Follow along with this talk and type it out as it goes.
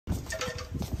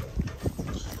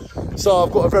So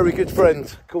I've got a very good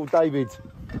friend called David.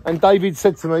 And David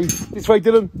said to me, this way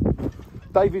Dylan,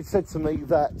 David said to me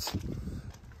that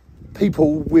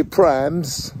people with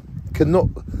prams cannot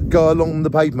go along the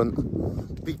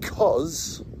pavement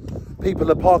because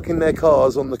people are parking their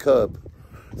cars on the curb.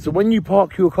 So when you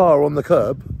park your car on the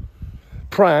curb,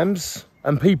 prams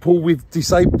and people with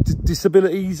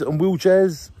disabilities and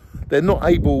wheelchairs, they're not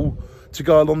able to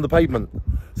go along the pavement.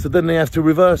 So then they have to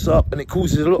reverse up and it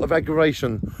causes a lot of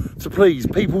aggravation. So please,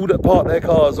 people that park their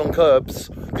cars on curbs,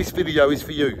 this video is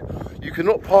for you. You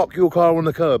cannot park your car on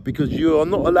the curb because you are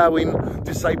not allowing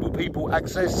disabled people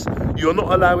access. You are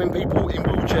not allowing people in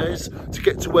wheelchairs to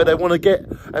get to where they want to get.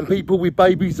 And people with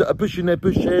babies that are pushing their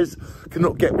pushchairs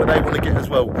cannot get where they want to get as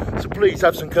well. So please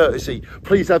have some courtesy.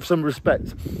 Please have some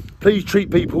respect. Please treat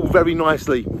people very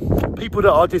nicely. People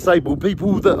that are disabled,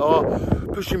 people that are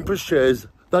pushing pushchairs,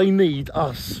 they need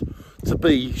us to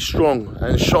be strong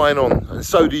and shine on, and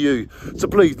so do you. So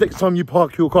please, next time you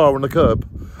park your car on the curb,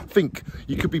 think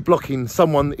you could be blocking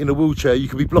someone in a wheelchair, you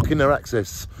could be blocking their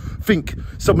access. Think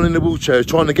someone in a wheelchair is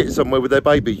trying to get somewhere with their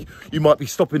baby, you might be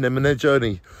stopping them in their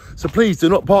journey. So please do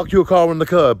not park your car on the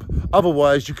curb,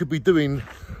 otherwise you could be doing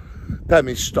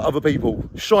damage to other people.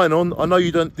 Shine on. I know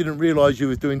you didn't realise you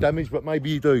was doing damage, but maybe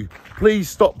you do. Please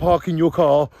stop parking your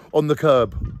car on the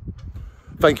curb.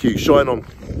 Thank you. Shine on.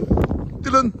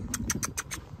 Dylan,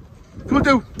 come on,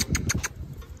 do.